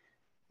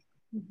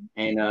 Mm-hmm.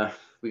 And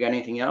we got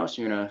anything else?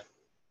 Anything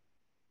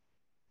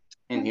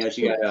else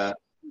you got to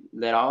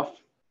let off?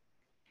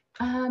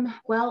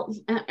 Well,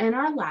 in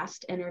our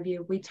last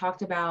interview, we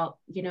talked about,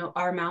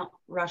 our Mount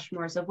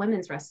Rushmores of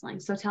women's wrestling.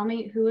 So tell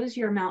me, who is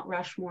your Mount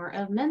Rushmore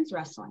of men's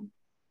wrestling?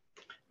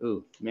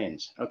 Ooh,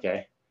 men's.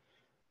 Okay.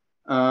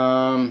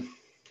 Let's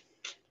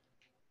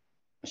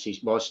see.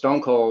 Well,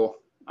 Stone Cold,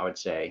 I would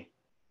say,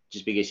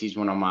 just because he's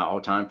one of my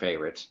all-time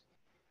favorites.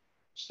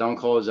 Stone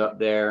Cold is up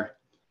there.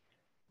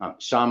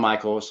 Shawn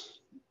Michaels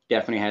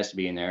definitely has to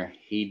be in there.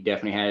 He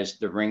definitely has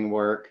the ring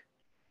work.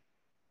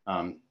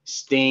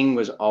 Sting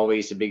was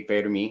always a big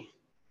favorite to me,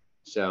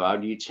 so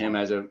I'd use him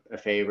as a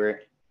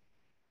favorite.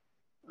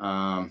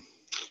 Let's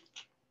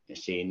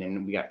see, and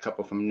then we got a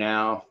couple from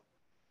now.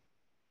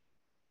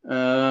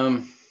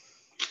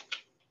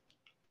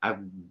 I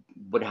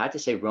would have to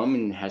say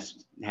Roman has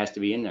to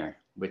be in there.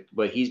 With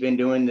what he's been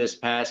doing this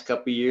past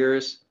couple of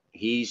years,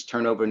 he's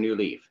turned over a new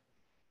leaf.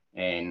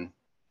 And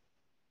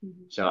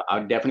so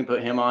I'll definitely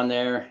put him on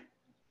there.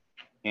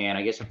 And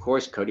I guess, of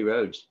course, Cody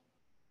Rhodes.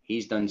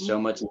 He's done so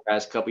much in the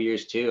past couple of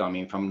years, too. I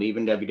mean, from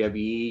leaving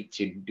WWE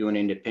to doing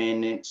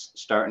independence,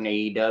 starting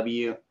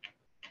AEW,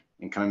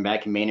 and coming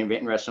back and main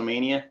event in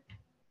WrestleMania.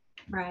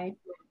 Right.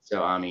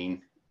 So, I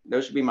mean,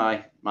 those would be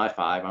my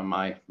five on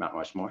my Mount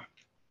Rushmore.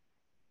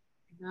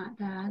 Not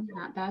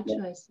bad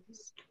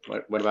choices.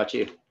 What about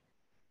you?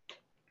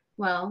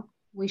 Well,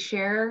 we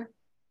share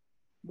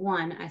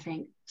one, I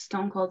think,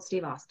 Stone Cold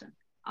Steve Austin,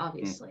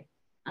 obviously.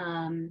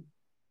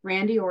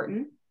 Randy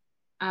Orton,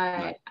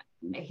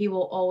 he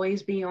will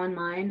always be on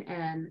mine,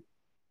 and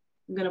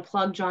I'm going to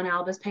plug John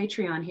Alba's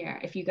Patreon here.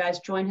 If you guys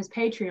join his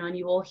Patreon,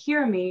 you will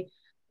hear me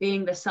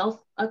being the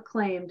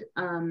self-acclaimed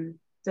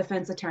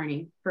defense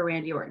attorney for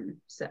Randy Orton.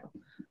 So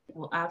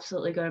we'll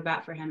absolutely go to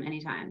bat for him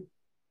anytime.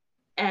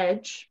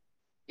 Edge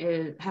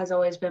has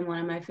always been one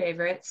of my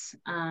favorites.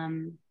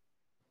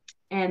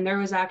 And there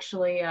was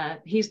actually,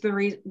 he's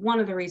one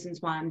of the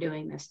reasons why I'm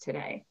doing this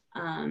today,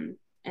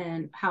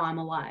 and how I'm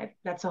alive.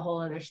 That's a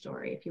whole other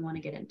story if you want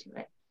to get into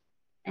it.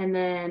 And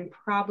then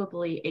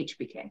probably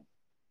HBK.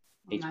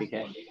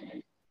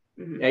 HBK.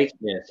 Yes,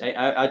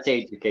 I'd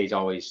say HBK is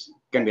always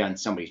going to be on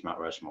somebody's Mount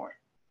Rushmore.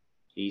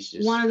 He's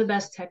just one of the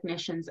best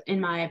technicians,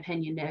 in my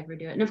opinion, to ever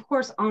do it. And of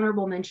course,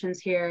 honorable mentions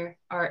here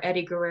are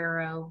Eddie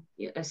Guerrero.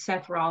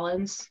 Seth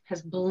Rollins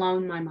has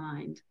blown my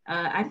mind.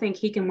 I think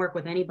he can work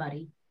with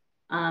anybody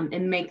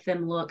and make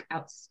them look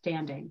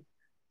outstanding.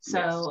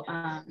 So,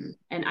 yes.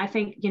 And I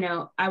think,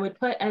 I would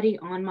put Eddie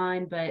on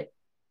mine, but,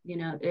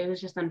 it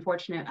was just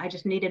unfortunate. I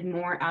just needed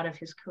more out of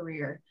his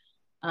career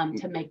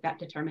to make that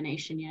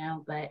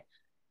determination, but,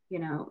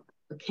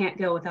 can't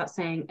go without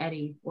saying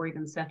Eddie or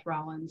even Seth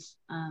Rollins.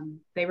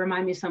 They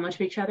remind me so much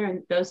of each other,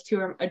 and those two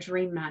are a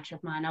dream match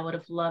of mine. I would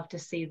have loved to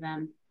see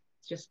them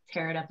just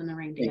tear it up in the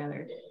ring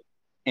together.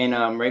 And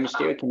Rey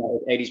Mysterio came out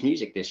with Eddie's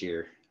music this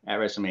year at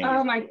WrestleMania.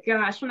 Oh my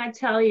gosh, when I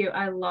tell you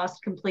I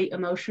lost complete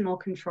emotional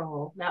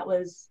control. That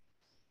was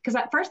because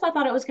at first I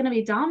thought it was going to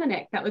be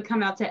Dominic that would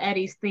come out to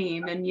Eddie's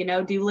theme and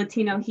do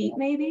Latino Heat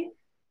maybe.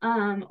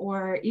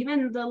 Or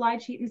even the Lie,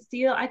 Cheat, and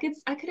Steal. I could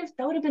have,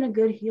 that would have been a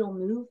good heel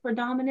move for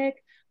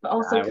Dominic, but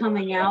also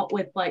coming out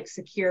with like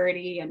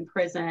security and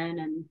prison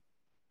and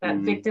that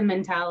victim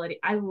mentality.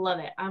 I love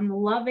it. I'm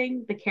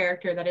loving the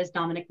character that is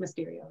Dominic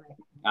Mysterio right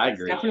now. I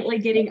agree. He's definitely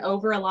getting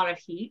over a lot of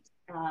heat.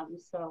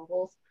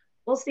 So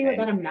we'll see what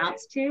that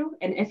amounts to,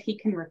 and if he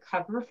can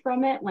recover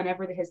from it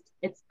whenever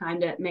it's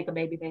time to make a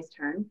babyface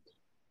turn.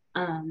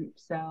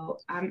 So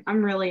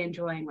I'm really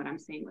enjoying what I'm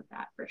seeing with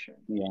that for sure.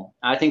 Yeah,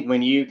 I think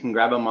when you can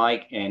grab a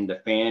mic and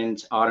the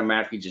fans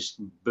automatically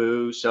just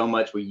boo so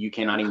much where you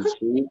cannot even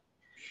speak,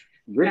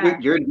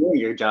 you're doing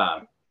your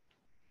job.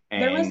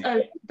 And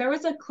there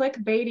was a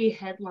clickbaity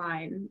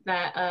headline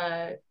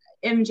that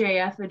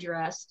MJF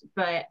addressed,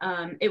 but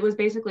it was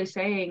basically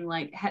saying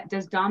like,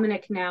 does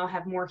Dominic now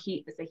have more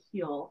heat as a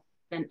heel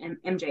than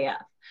MJF?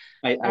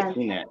 I've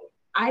seen that.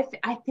 I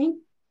think,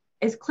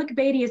 as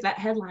clickbaity as that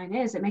headline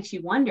is, it makes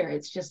you wonder.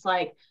 It's just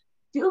like,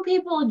 do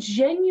people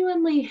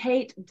genuinely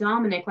hate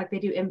Dominic like they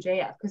do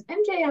MJF? Because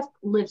MJF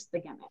lives the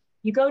gimmick.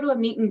 You go to a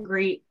meet and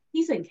greet,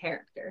 he's in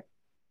character.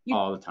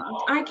 All the time.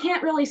 I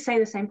can't really say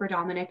the same for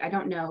Dominic. I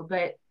don't know.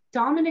 But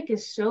Dominic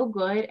is so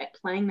good at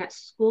playing that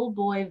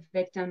schoolboy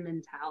victim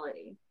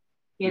mentality.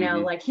 You know,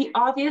 like he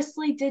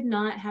obviously did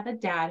not have a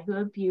dad who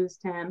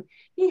abused him.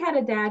 He had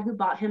a dad who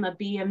bought him a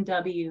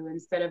BMW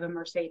instead of a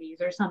Mercedes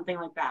or something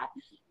like that,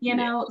 you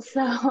know?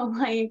 So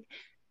like,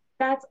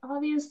 that's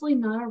obviously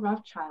not a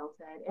rough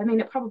childhood. I mean,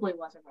 it probably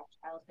was a rough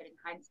childhood in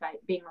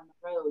hindsight, being on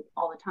the road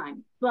all the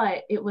time,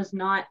 but it was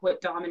not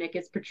what Dominic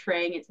is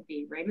portraying it to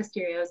be. Rey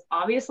Mysterio is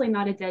obviously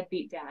not a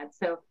deadbeat dad.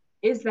 So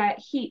is that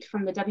heat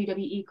from the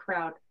WWE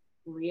crowd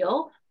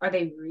real? Are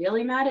they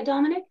really mad at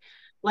Dominic?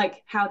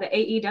 Like how the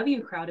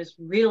AEW crowd is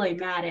really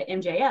mad at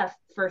MJF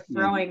for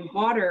throwing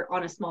water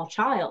on a small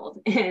child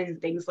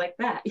and things like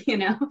that, you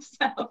know?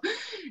 So,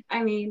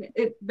 I mean,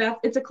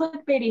 it's a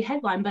clickbaity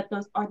headline, but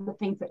those are the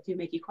things that do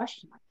make you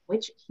question, like,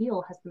 which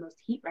heel has the most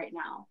heat right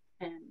now?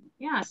 And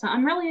yeah, so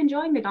I'm really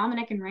enjoying the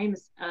Dominic and Rey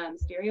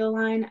Mysterio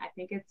line. I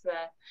think it's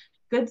a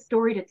good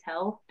story to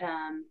tell.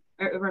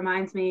 It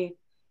reminds me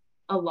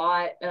a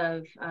lot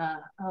of,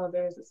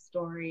 there's a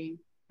story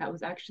that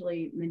was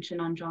actually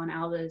mentioned on John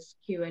Alva's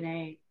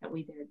Q&A that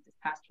we did this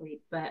past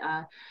week. But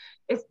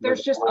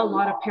there's just a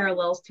lot of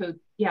parallels to,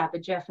 the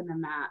Jeff and the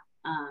Matt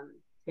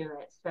to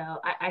it. So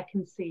I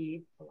can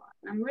see a lot.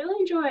 And I'm really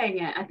enjoying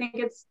it. I think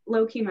it's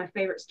low-key my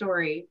favorite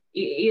story.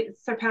 It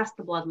surpassed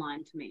the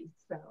Bloodline to me.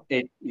 So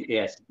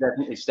yes,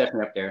 it's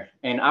definitely up there.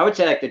 And I would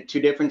say like the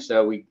two difference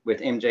though with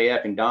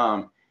MJF and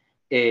Dom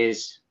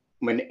is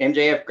when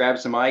MJF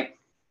grabs the mic,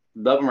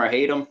 love him or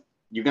hate him,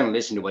 you're gonna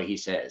listen to what he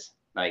says.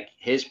 Like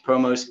his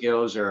promo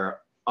skills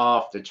are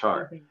off the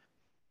chart.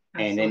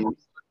 And then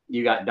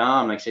you got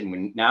Dom, like I said,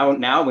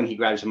 now when he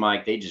grabs the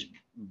mic, they just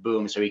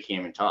boom, so he can't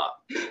even talk.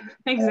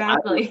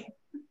 Exactly.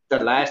 The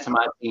last time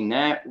I've seen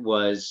that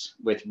was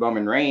with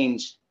Roman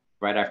Reigns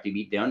right after he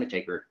beat The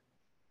Undertaker.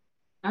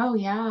 Oh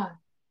yeah.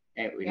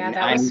 And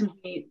that was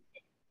sweet.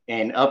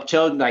 And up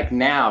till like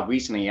now,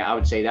 recently, I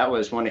would say that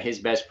was one of his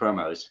best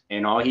promos.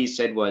 And all he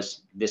said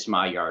was, "This is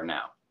my yard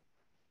now."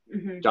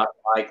 Dropped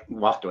the mic,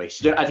 walked away.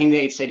 I think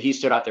they said he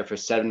stood out there for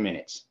 7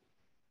 minutes,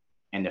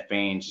 and the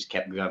fans just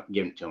kept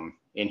giving it to him,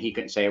 and he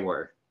couldn't say a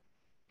word.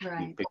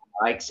 Right. He picked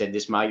the mic, said,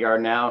 "This is my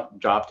yard now,"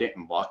 dropped it,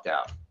 and walked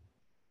out.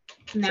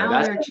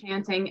 Now they're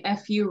chanting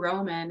 "F you,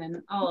 Roman"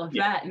 and all of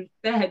that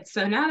instead.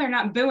 So now they're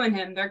not booing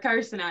him; they're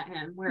cursing at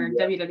him. Where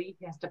WWE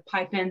has to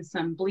pipe in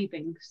some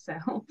bleeping.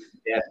 So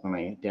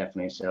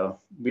definitely. So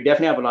we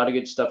definitely have a lot of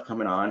good stuff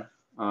coming on.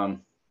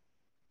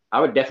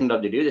 I would definitely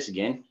love to do this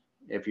again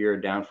if you're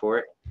down for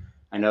it.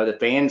 I know the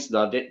fans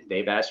loved it.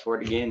 They've asked for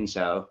it again.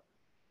 So,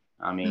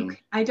 I mean,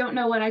 I don't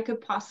know what I could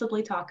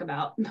possibly talk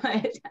about,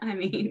 but I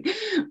mean,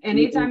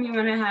 anytime you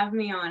want to have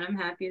me on, I'm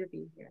happy to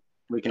be here.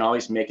 We can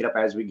always make it up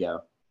as we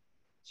go.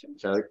 Sure.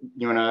 So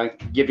you want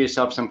to give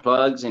yourself some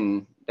plugs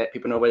and let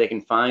people know where they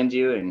can find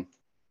you? And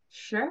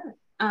sure.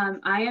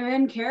 I am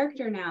in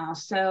character now.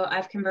 So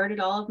I've converted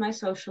all of my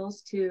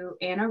socials to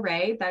Anna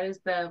Ray. That is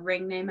the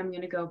ring name I'm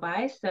going to go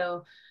by.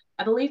 So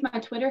I believe my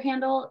Twitter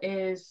handle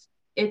is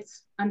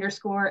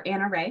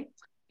 _Anna Ray.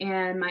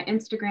 And my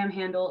Instagram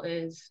handle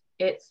is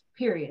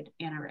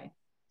Anna Ray.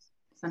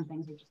 Some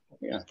things are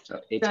just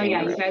So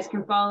you guys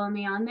can follow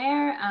me on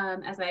there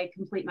as I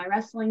complete my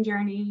wrestling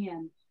journey,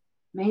 and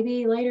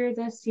maybe later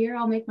this year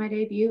I'll make my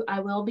debut. I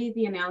will be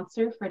the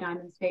announcer for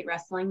Diamond State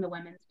Wrestling, the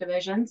women's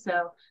division,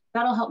 so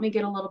that'll help me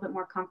get a little bit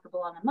more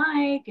comfortable on the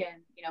mic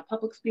and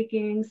public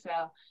speaking. So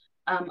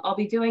I'll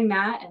be doing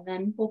that, and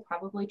then we'll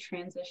probably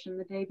transition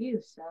the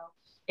debut. So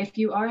if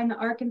you are in the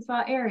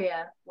Arkansas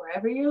area,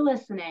 wherever you're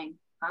listening,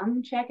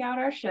 come check out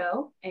our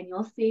show and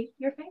you'll see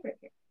your favorite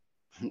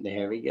here.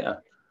 There we go.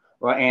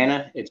 Well,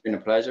 Anna, it's been a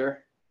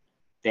pleasure.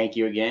 Thank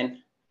you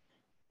again.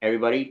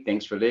 Everybody,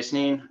 thanks for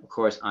listening. Of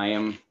course, I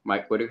am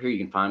Mike Whitaker. You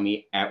can find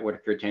me at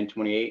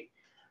Whitaker1028.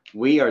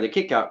 We are the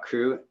Kickout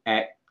Crew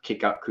at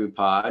Kickout Crew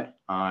Pod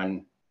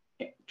on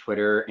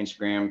Twitter,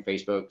 Instagram,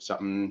 Facebook,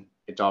 something.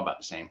 It's all about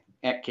the same,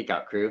 at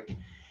Kickout Crew.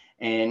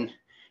 And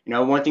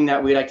one thing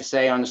that we like to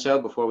say on the show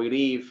before we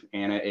leave,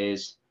 Anna,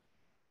 is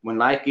when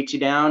life gets you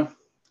down,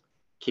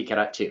 kick it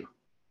out too,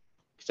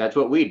 because that's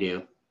what we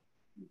do.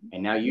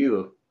 And now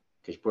you,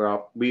 because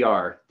we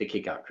are the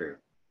Kickout Crew.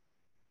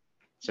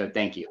 So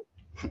thank you.